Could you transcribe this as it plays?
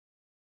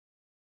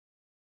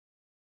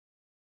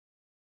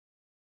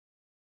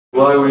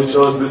Why we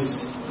chose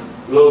this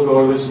logo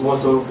or this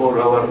motto for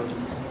our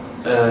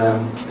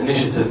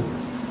initiative.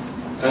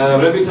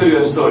 Let me tell you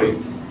a story.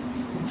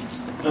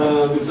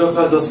 Dr.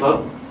 Fahd Asfar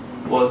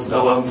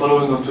I'm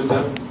following on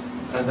Twitter,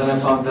 and then I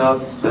found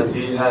out that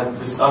he had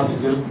this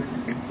article.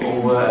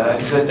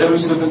 He said every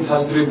student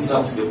has to read this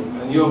article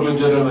in New England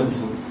Journal of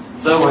Medicine.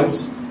 So I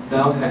went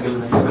down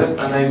and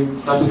I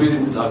started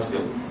reading this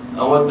article.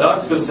 And what the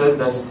article said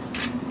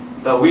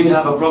that we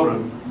have a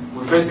problem.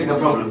 We're facing a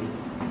problem.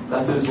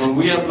 That is, when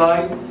we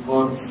apply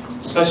for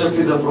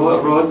specialties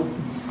abroad,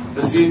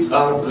 the seats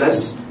are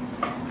less.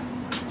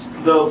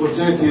 The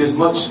opportunity is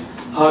much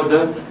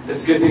harder.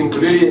 It's getting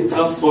really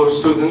tough for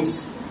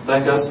students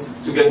like us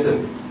to get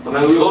in. I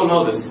mean, we all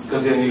know this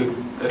because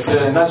it's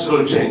a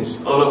natural change.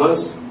 All of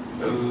us,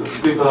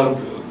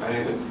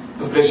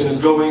 population is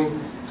growing,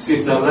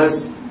 seats are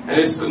less, and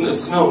it's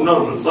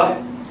normal, صح?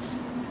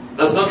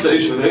 That's not the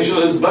issue. The issue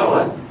is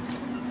برا.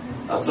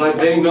 Outside,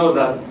 they know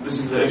that this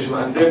is the issue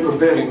and they're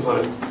preparing for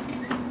it.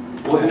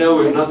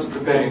 We're not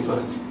preparing for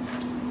it.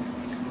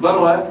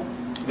 برا,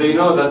 they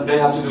know that they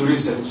have to do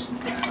research,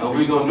 and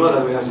we don't know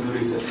that we have to do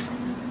research.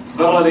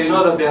 برا, they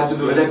know that they have to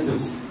do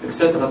electives,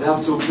 etc. They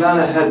have to plan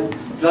ahead,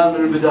 plan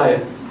من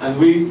البداية, and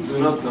we do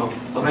not know.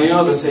 طبعا you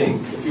know the saying,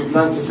 if you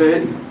plan to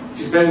fail, if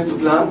you fail to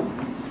plan,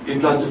 you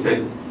plan to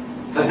fail.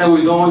 فإحنا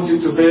we don't want you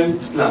to fail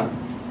to plan.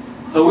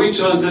 So we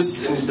chose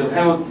this initiative.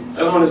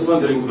 Everyone is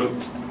wondering,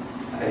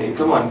 hey,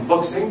 come on,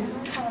 boxing?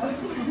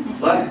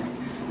 صح?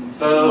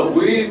 So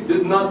we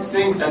did not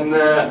think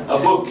a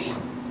book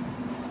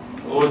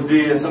would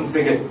be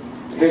something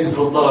يجذب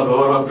الطلبة,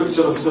 or a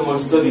picture of someone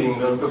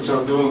studying, or a picture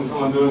of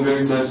someone doing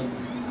research,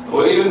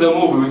 or even the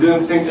movie. We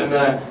didn't think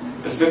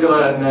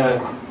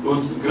الفكرة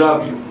would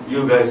grab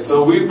you guys.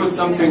 So we put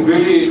something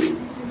really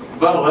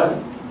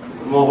برا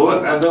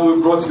الموضوع, and then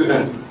we brought you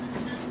in.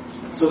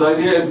 So the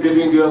idea is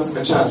giving you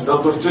a chance, the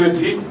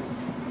opportunity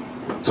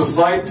to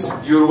fight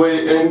your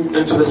way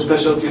into the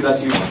specialty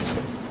that you want.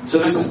 So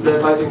this is the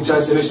Fighting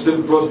Chance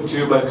Initiative brought to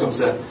you by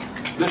KuMSA.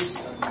 This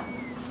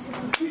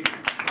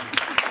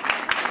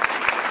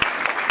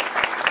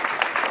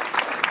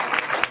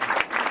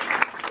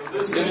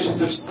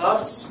initiative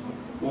starts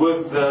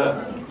with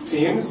the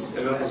teams,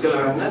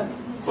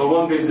 for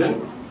one reason,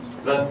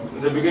 that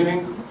in the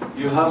beginning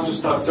you have to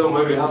start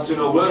somewhere, you have to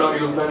know where are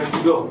you planning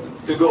to go.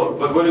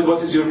 But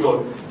what is your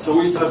goal? So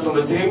we start from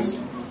the teams,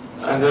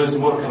 and there is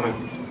more coming.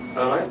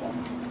 All right?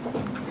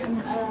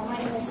 My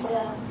name is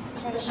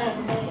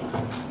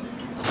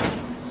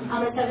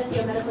I'm a 7th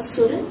year medical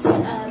student,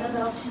 member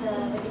of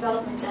the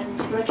Development and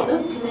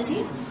Curriculum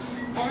Committee,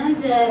 and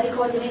the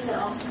coordinator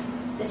of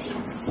the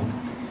teams.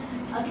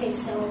 Okay,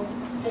 so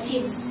the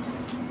teams.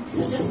 This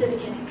is just the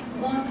beginning.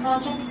 More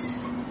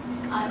projects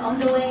are on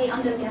the way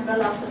under the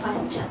umbrella of the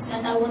Fighting Chance,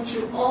 and I want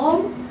you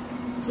all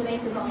to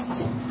make the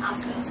most out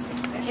of it.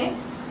 Okay?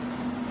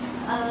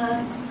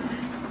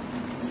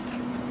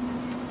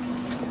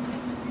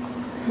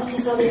 Okay,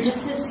 so the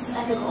objectives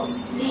and the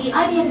goals. The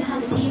idea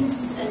behind the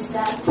teams is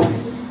that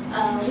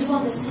we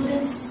want the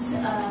students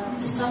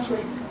to start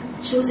with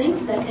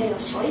choosing their area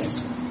of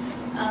choice.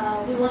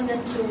 We want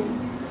them to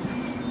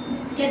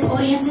get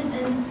oriented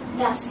in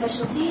that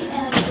specialty,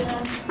 and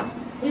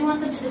we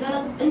want them to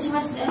develop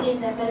interest early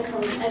in their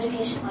medical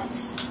education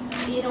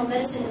life. You know,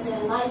 medicine is a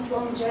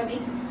lifelong journey.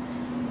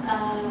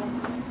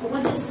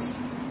 What is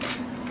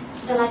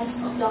the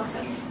life of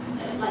doctor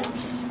like?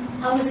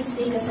 How is it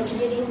being a surgeon?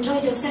 You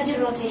enjoyed your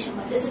surgery rotation,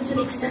 but is it to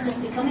the extent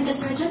of becoming a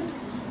surgeon?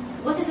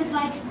 What is it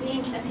like being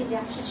a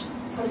pediatrician,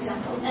 for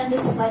example? And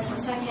this applies for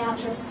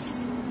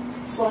psychiatrists,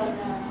 for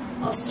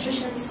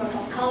obstetricians, for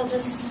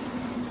gynecologists.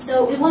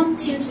 So we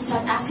want you to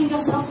start asking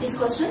yourself these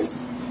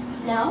questions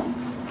now,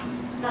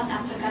 not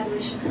after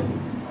graduation.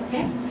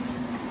 Okay?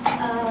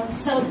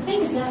 So the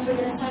thing is that we're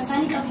going to start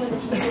signing up for the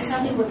teams. We're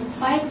starting with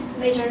 5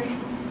 major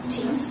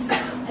teams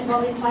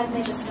involving 5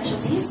 major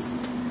specialties: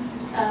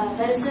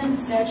 medicine,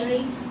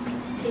 surgery,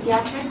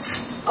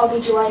 pediatrics,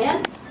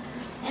 OB/GYN,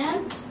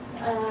 and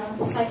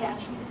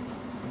psychiatry.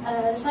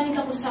 Signing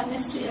up will start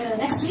next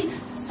week,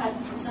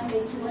 starting from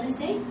Sunday to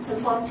Wednesday till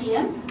 4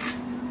 p.m.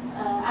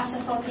 After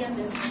 4 p.m.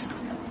 there's no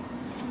signing up.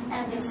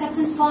 And the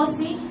acceptance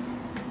policy,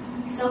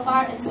 so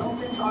far it's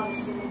open to all the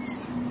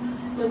students.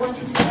 We want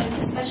you to find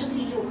the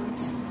specialty you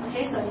want.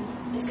 Okay, so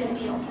it's going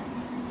to be open.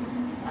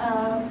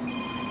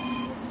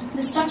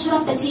 The structure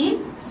of the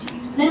team,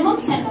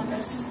 minimum 10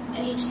 members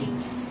in each team.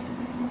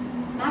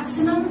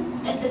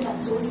 Maximum, it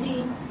depends. We'll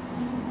see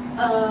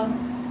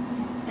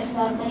if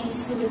there are many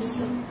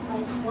students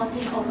like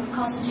wanting or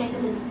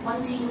concentrated in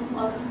one team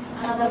or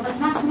another, but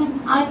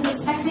maximum I'm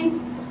expecting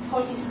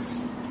 40 to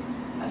 50.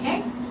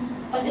 Okay?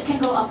 But it can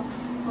go up,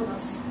 who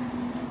knows.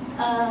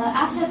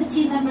 After the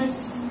team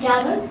members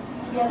gather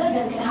together,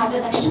 they're going to have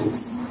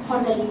elections for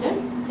the leader.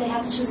 They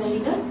have to choose a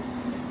leader.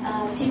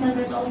 The team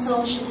members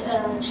also should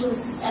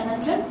choose a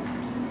mentor,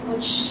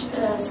 which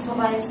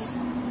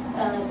supervise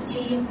the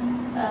team.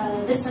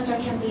 This mentor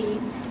can be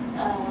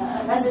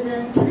a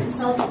resident, a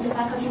consultant, a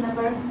faculty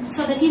member.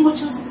 So the team will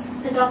choose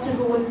the doctor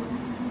who will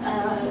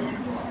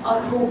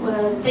or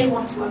who they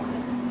want to work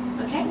with.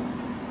 Okay?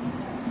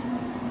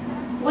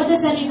 What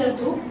does a leader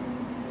do?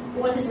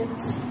 What is it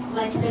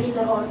like the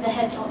leader or the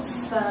head of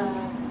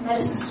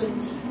medicine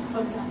student team,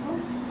 for example?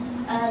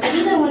 The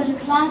leader will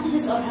plan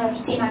his or her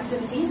team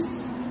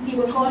activities. He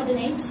will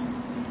coordinate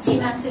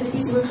team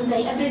activities. He will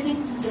convey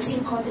everything to the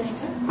team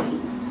coordinator, me.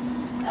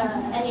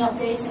 Any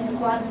updates, any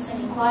requirements,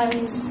 any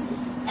inquiries.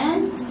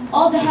 And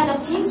all the head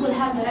of teams will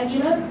have the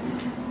regular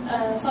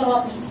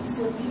follow-up meetings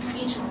with me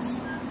each month.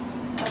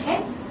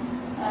 Okay?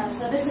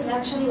 So this is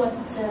actually what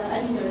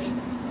a leader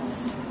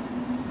does.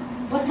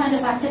 What kind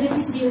of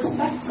activities do you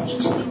expect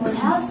each team will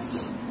have?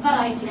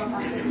 Variety of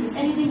activities.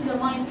 Anything your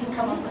mind can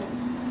come up with.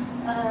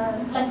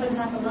 Like, for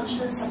example,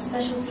 luncheons,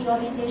 subspecialty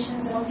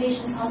orientations,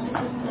 rotations,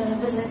 hospital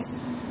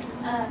visits,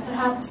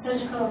 perhaps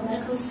surgical or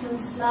medical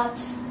skills lab,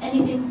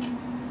 anything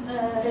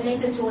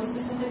related to a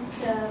specific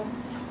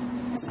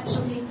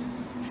specialty.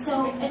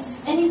 So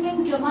it's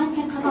anything your mind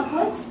can come up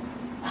with.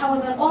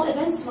 However, all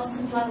events must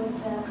comply with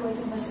Kuwait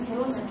University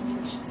rules and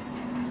regulations.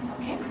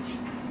 Okay?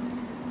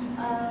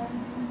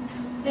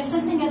 There's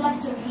something I'd like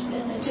to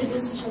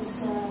introduce, which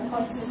is a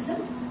point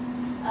system.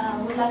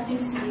 We'd like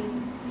things to be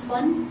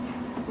fun.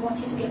 We want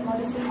you to get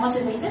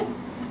motivated.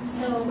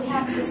 So we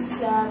have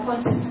this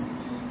point system.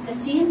 The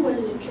team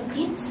will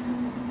compete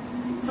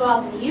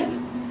throughout the year.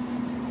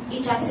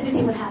 Each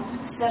activity will have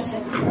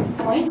certain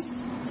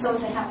points. So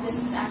if they have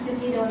this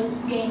activity, they will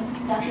gain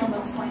that number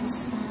of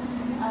points.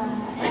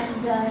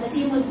 And the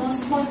team with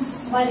most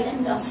points by the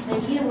end of the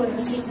year will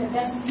receive the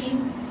best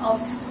team of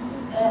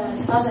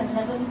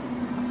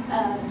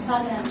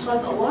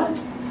 2012 award,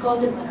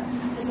 golden winner.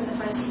 This is the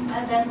first team.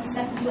 And then the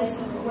second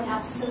place will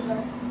have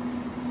silver.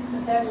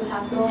 The third will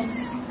have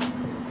bronze.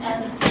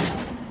 And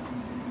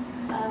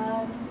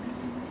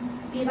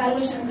the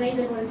evaluation and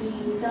grading will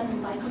be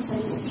done by KuMSA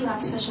DCC. You have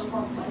a special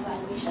form for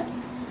evaluation.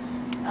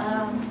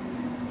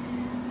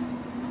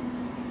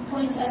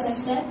 Points, as I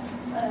said,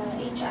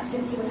 each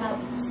activity will have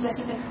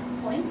specific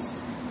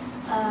points.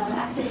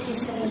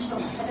 Activities can range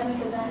from academic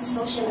events,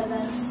 social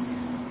events,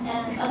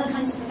 and other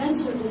kinds of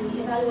events will be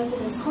evaluated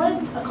and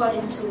scored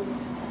according to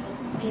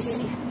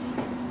DCC committee.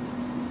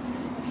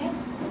 Okay?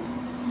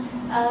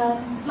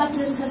 I'd like to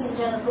discuss in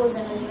general rules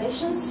and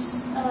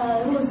regulations.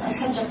 Rules are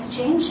subject to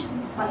change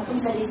by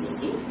KuMSA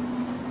DCC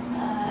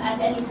at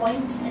any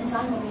point in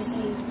time when we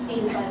say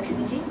either by a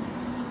committee.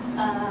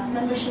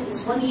 Membership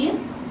is 1 year.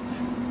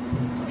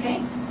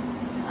 Okay?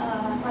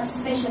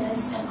 Participation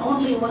is in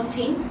only one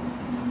team.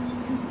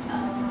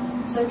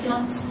 So you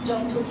cannot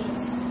join two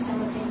teams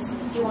simultaneously.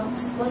 If you want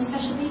one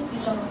specialty, you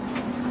join one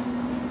team.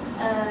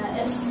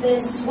 If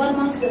there's 1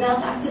 month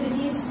without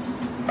activities,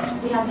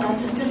 we have the right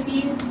to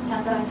intervene, we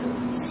have the right to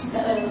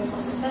for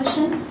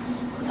suspension,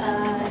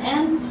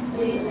 and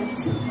we elect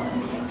for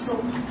everything.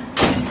 So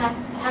this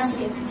has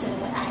to get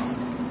active.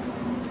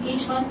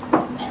 Each month,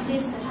 at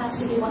least, there has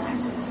to be one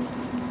activity.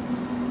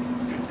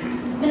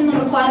 Minimum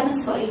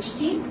requirements for each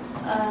team.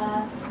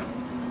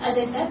 As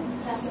I said,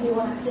 it has to be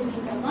one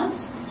activity per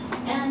month.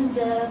 And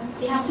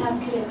we have to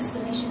have clear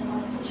explanation and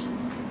orientation,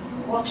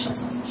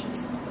 workshops or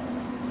sessions.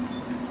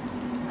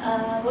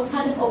 What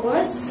kind of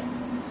awards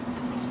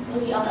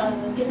we are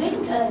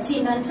giving?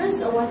 Team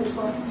mentors awarded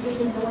for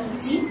leading the winning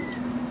team.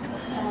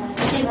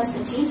 The same as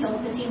the team, so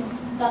if the team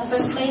got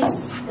first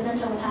place, the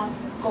mentor will have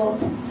gold,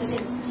 the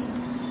same as the team.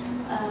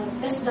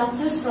 Best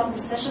doctors from the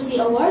specialty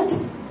award.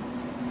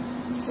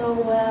 So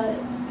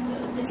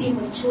the team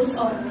will choose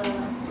or the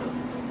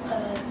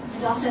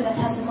doctor that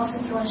has the most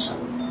influential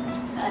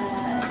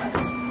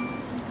effect.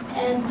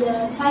 And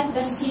 5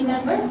 best team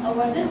member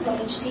awarded for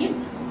each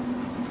team.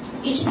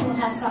 Each team will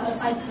have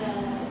 5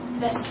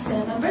 best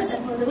members,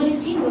 and for the winning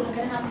team, we're going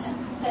to have 10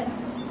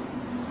 members.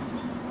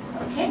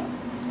 Okay?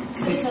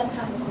 So these are the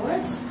kind of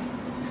awards.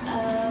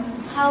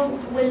 How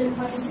will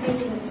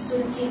participating in the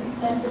student team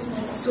benefit me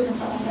as a student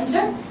or a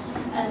mentor?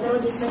 There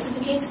will be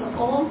certificates for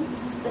all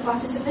the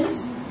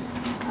participants.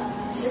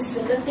 This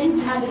is a good thing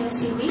to have in your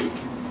CV.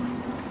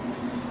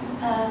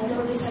 There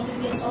will be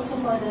certificates also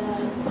for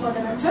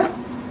the mentor.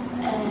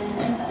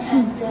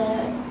 And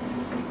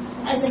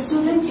as a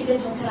student, you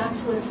get to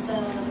interact with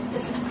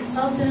different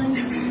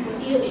consultants,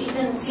 with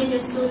even senior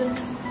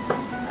students.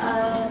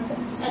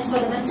 And for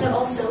the mentor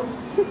also,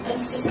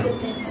 it's a good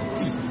thing to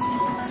visit.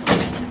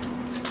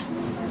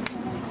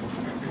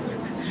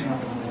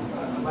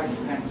 I'd like to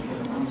thank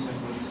KuMSA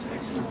for this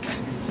excellent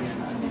activity,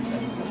 and I'm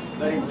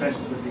very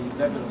impressed with the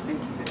level of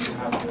thinking that you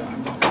have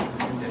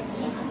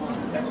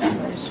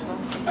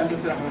I'm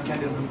Dr. Ahmed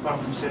Kandil from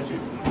Department of Surgery.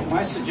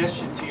 My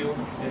suggestion to you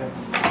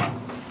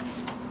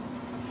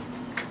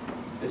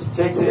is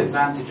take the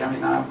advantage. I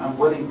mean, I'm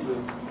willing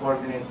to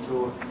coordinate,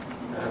 to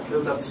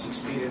build up this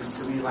experience,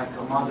 to be like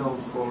a model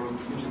for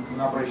fusion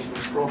collaboration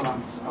with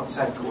programs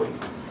outside Kuwait.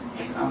 I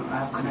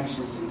have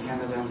connections in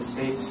Canada and the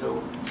States,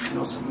 so I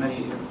know so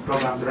many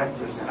program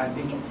directors, and I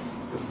think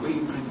if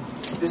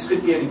this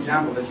could be an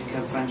example that you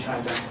can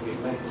franchise actually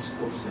medical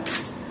schools,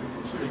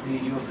 which could be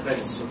your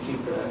credit. So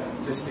keep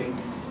this thing.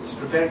 Is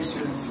preparing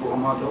students through a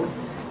model,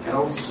 and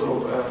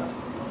also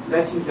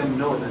letting them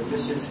know that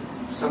this is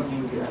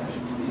something, a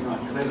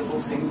credible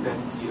thing, that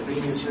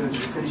really the students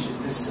who finishes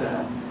this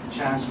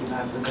chance will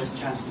have the best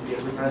chance to be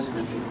a good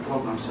resident in the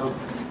program. So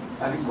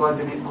I think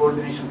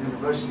coordination with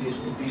universities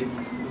would be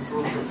the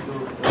fruit of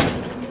your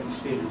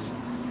experience.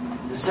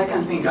 The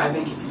second thing, I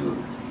think, if you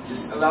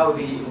just allow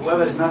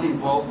whoever is not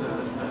involved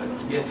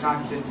to be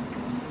attracted,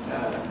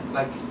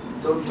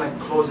 don't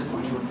close it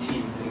on your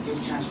team. Give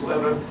chance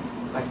whoever,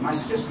 my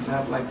suggestion to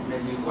have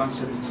maybe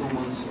once every 2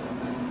 months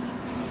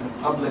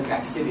public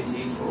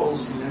activity for all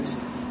students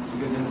to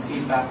give them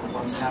feedback of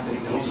what's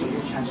happening, and also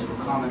give chance for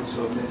comments,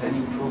 so if there's any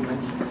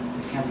improvements,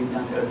 it can be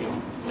done early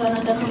on. So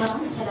Dr.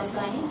 Kumaran, Head of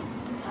Gynae.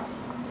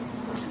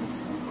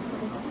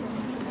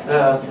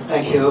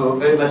 Thank you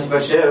very much,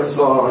 Bashir,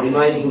 for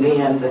inviting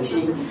me and the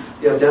team.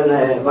 You have done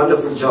a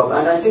wonderful job,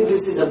 and I think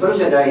this is a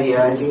brilliant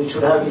idea. I think it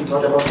should have been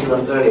thought about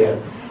even earlier.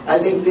 I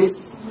think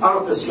all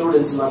of the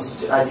students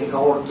must,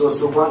 all those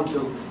who want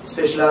to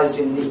specialize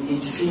in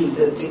each field,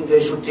 I think they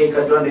should take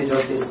advantage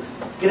of this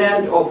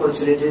grand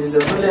opportunity. It is a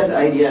brilliant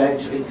idea,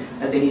 actually.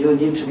 I think you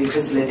need to be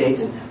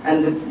facilitated.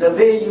 And the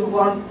way you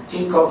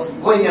think of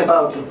going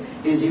about it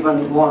is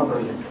even more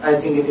brilliant. I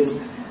think it is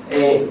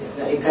a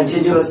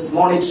continuous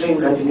monitoring,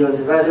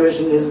 continuous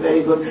evaluation is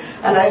very good.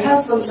 And I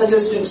have some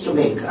suggestions to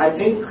make. I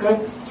think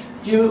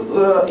you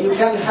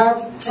can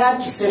have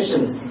chat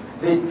sessions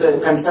with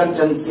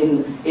consultants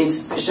in each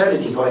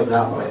specialty, for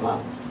example, a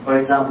month. For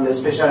example, a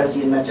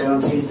specialty in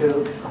maternal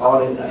fetal,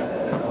 or in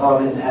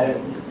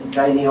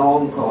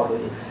gynae-onc, or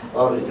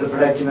in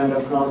reproductive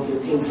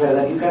endocrinology, things like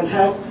that. You can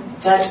have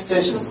chat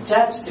sessions,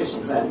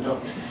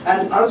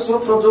 and also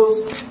for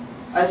those,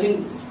 I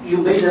think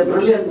you made a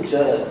brilliant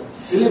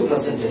film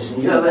presentation.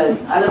 You have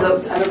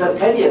another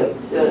career,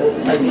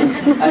 I think,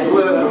 and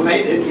whoever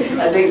made it,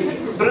 I think,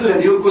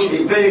 brilliant. You could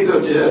be very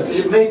good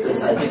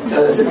filmmakers, I think.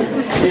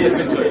 Yes,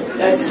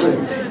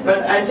 excellent.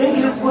 But I think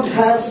you could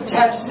have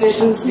chat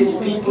sessions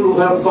with people who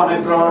have gone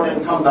abroad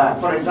and come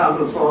back. For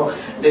example, for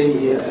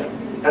the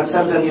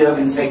consultant you have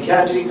in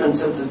psychiatry,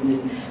 consultant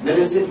in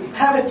medicine,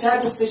 have a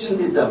chat session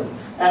with them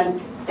and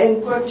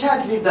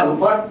chat with them.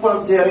 What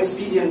was their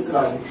experience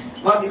like?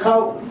 What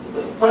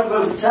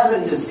were the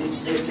challenges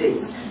which they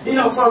faced?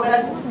 For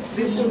that,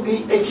 this will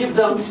equip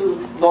them to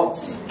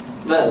box.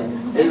 Well,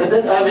 isn't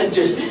it? I mean,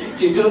 to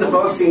do the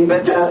boxing,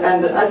 but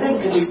and I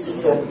think this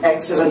is an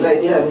excellent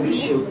idea, and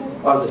wish you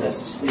all the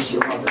best. Wish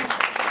you all the best.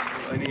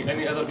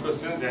 Any other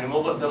questions?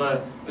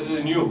 This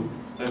is new.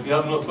 If you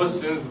have no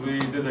questions, we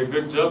did a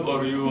good job,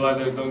 or you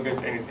either don't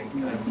get anything.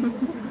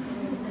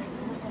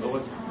 So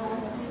what's?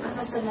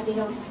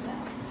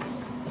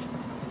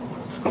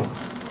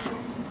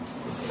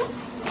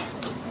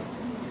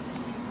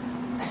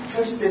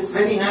 First, it's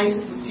very nice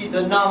to see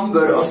the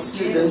number of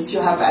students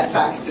you have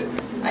attracted.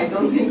 I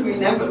don't think we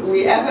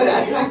ever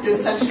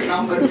attracted such a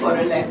number for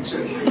a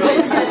lecture. So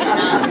it's very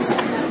nice.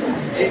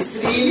 It's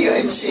really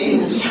a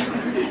change.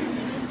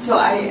 So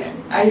I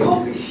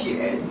hope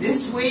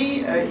this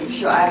way, if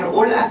you are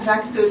all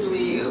attracted,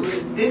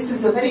 this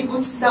is a very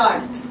good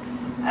start.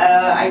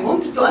 I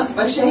wanted to ask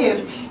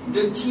Bashir,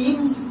 the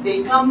teams,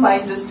 they come by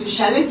the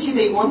specialty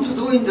they want to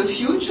do in the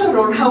future,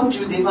 or how do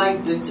you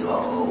divide it?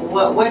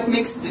 What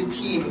makes the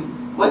team?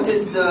 What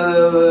is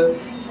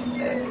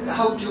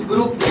how do you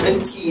group a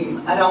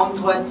team around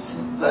what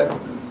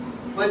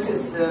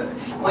is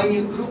when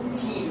you group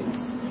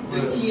teams,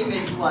 the team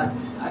is what?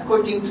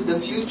 According to the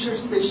future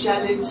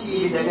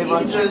specialty, their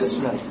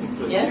interest?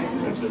 Yes?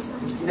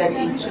 Their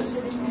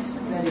interest.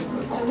 Very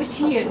good. So which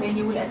year then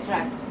you will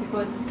attract?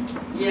 Because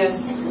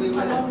yes, we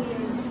will.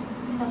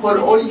 For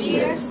all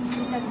years.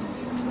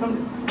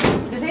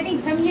 Because I think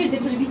some years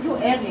it will be too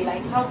early.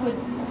 Like how could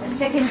a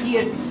second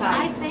year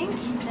decide? I think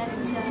that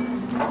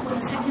when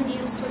a second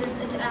year student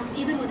interact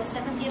even with a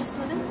 7th year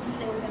student,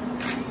 they will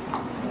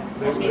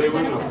benefit. They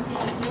will know.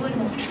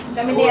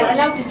 I mean, they are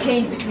allowed to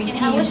change between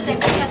teams. I wish they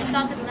could have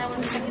started when I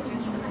was a 2nd year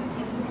student.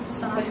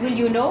 But will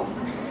you know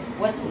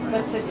what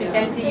specialty you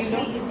know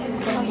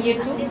from year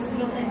 2?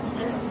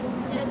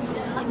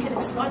 I could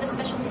explore the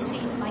specialty, see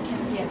if I can.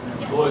 Yeah.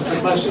 Oh, it's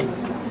a passion.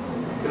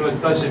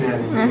 Passion,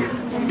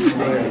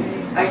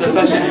 it's a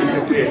passion you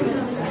can create.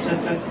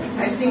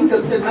 I think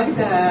Dr.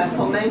 Magda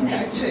comment,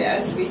 actually,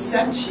 as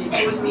research, she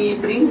told me,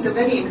 brings a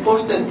very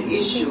important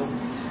issue.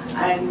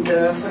 And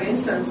for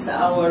instance,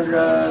 our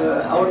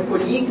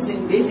colleagues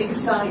in basic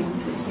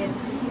science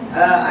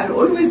are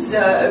always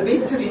a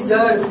bit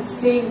reserved,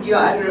 saying you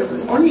are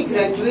only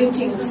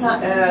graduating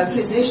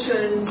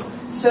physicians,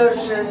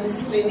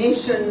 surgeons,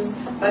 clinicians,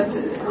 but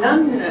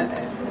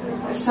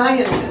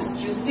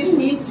non-scientists. You still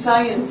need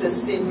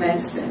scientists in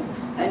medicine.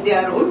 And they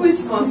are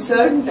always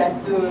concerned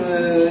that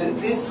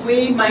this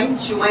way you might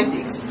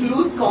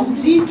exclude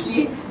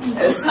completely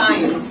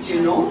science,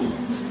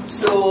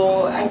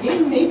 So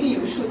again, maybe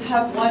you should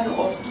have 1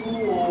 or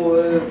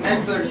 2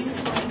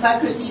 members,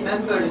 faculty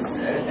members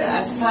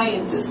as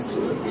scientists to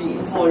be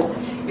involved.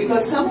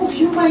 Because some of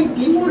you might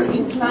be more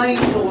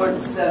inclined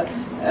towards the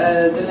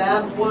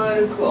lab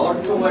work or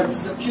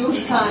towards pure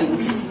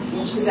science,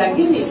 which is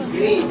again is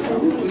great.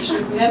 We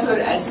should never,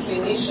 as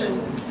clinicians,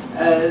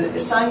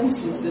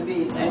 Science is the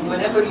base, and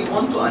whenever you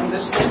want to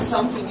understand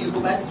something, you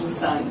go back to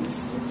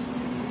science.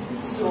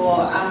 So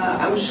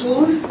I'm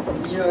sure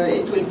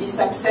it will be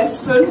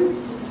successful.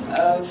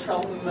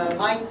 From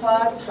my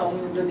part,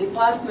 from the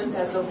department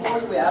as a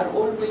whole, we are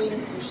all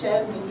willing to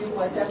share with you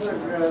whatever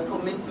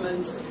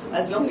commitments,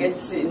 as long as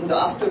it's in the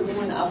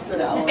afternoon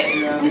after our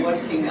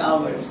working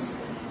hours.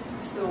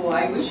 So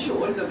I wish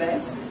you all the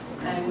best,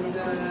 and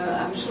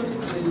I'm sure it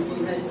will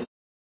be very.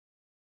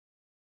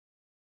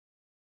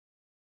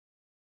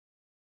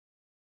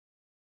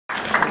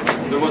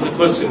 There was a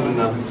question on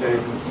that. Okay.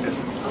 Yes.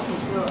 Okay,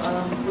 so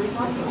we're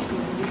talking,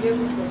 you give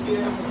us a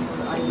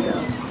theoretical idea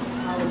of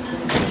how it's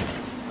going to be.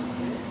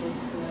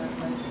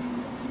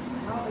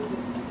 How is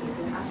it going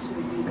to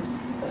actually be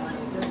done?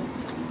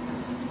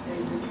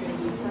 Is it going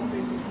to be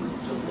separated into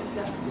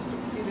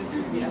student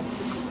will be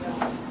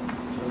applicable?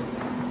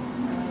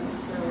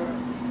 So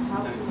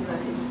how is it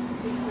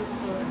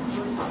clinical and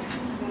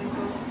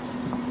post-clinical?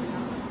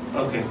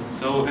 Okay.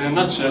 So in a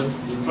nutshell,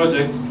 the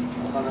project.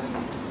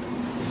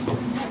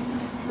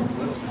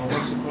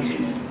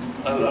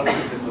 I'll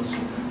repeat the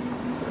question.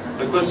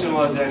 The question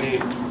was,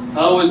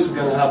 how is it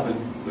going to happen,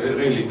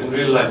 really, in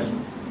real life?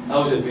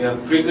 How is it? We have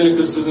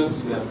preclinical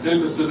students, we have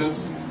clinical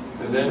students,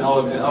 and then how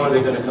are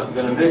they going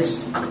to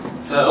mix?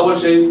 Our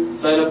شيء,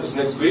 sign up is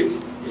next week.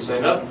 You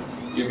sign up,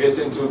 you get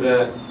into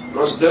the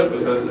roster,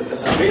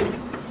 SME,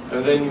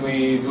 and then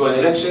we do an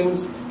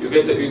elections. You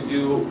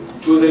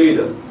choose a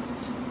leader,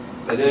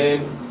 and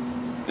then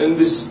in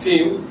this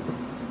team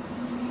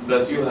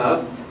that you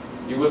have,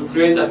 you will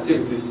create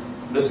activities.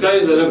 The sky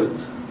is the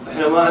limit.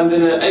 احنا ما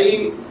عندنا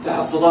أي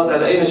تحفظات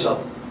على أي نشاط.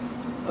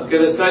 Okay,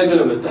 the sky is the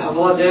limit.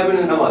 تحفظات جاية من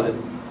العمادة.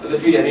 هذا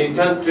في you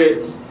can't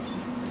create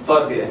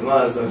party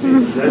ما أسمع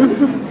شيء.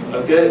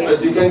 Okay,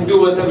 but you can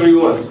do whatever you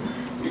want.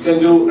 You can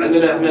do.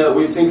 عندنا احنا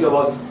we think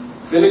about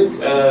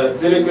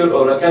clinical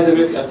or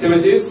academic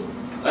activities,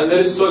 and there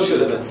is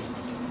social events.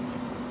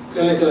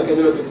 Clinical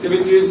academic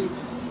activities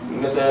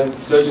مثلا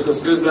surgical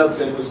skills lab,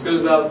 clinical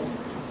skills lab.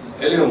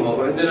 اللي هم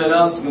وعندنا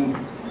ناس من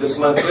the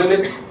smart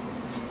clinic.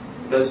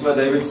 The smart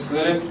diabetes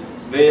clinic,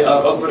 they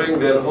are offering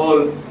their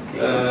whole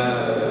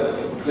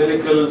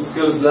clinical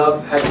skills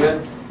lab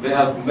حقنا. They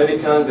have many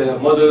kinds, they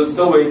have models.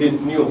 No way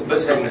did new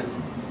بس حقنا.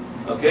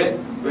 Okay,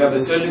 we have the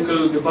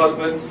surgical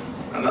department.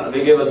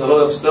 They gave us a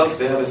lot of stuff.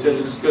 They have the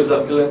surgical skills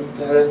lab.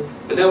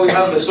 But then we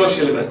have the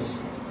social events.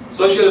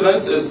 Social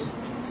events is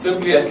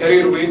simply a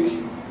career week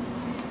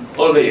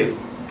all the year.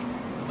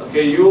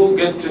 Okay, you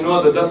get to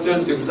know the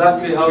doctors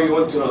exactly how you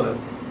want to know them.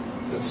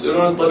 It's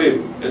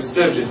طبيب, it's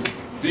surgeon.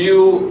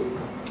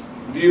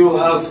 Do you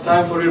have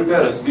time for your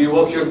parents? Do you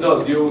walk your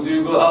dog? Do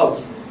you go out?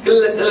 كل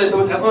الأسئلة اللي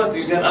أنتم تعرفونها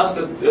you can ask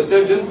the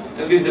surgeon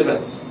in these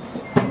events.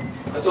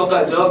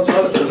 أتوقع جاوبت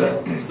سؤالك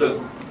ولا still?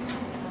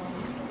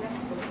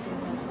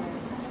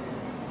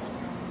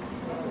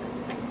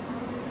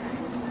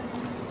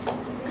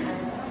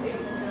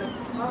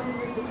 How is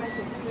it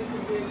potential to clinical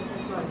leadership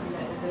as well?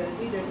 The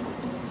leader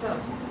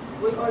himself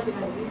will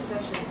organize these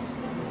sessions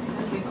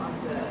depending on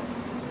the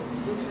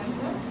group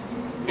master?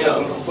 Yeah,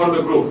 for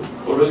the group,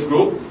 for his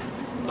group.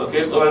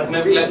 Okay, طبعا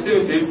احنا في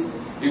activities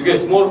you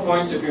get more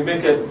points if you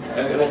make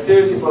an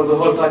activity for the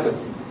whole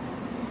faculty.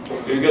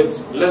 You get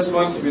less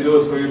points if you do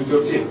it for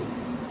your team,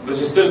 but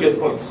you still get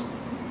points.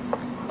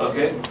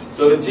 Okay,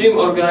 so the team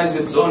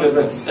organizes its own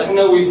events.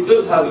 احنا we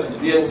still have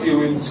DNC,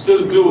 we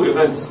still do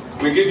events.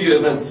 We give you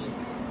events.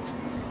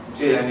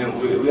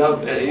 we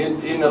have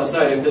in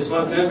رسائل in this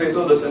one clinic they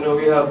told us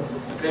we have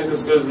a clinical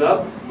skills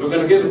lab. We're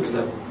going to give it to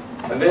them,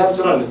 and they have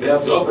to run it, they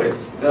have to operate,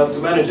 they have to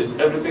manage it.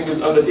 Everything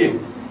is on the team.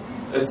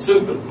 It's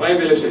simple. ما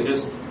يبي له شيء.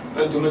 Just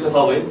أنتم متى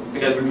فاضيين؟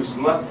 نقعد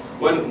بالمجتمع.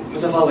 وين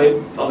متى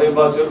فاضيين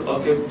باكر.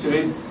 Okay,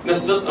 تري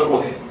نسق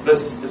نروح.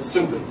 بس it's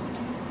simple.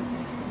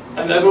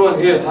 And everyone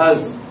here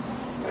has,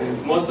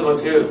 most of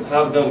us here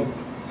have done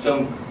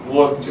some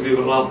work تري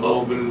بالرابطة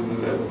أو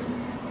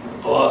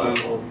بالقوائم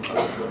أو.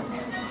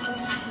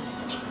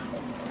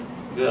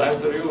 Did I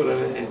answer you ولا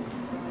الحين؟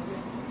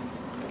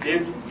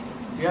 أكيد.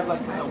 Do you have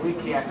like a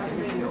weekly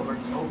activity or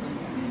it's open?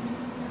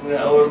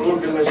 Our rule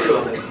قلنا شيء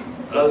واحد.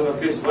 لازم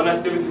at least one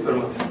activity per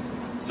month.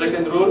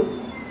 Second rule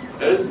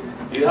is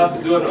you have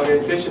to do an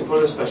orientation for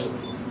the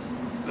specialty.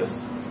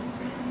 Yes.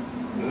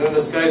 And then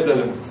the sky is the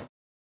limit.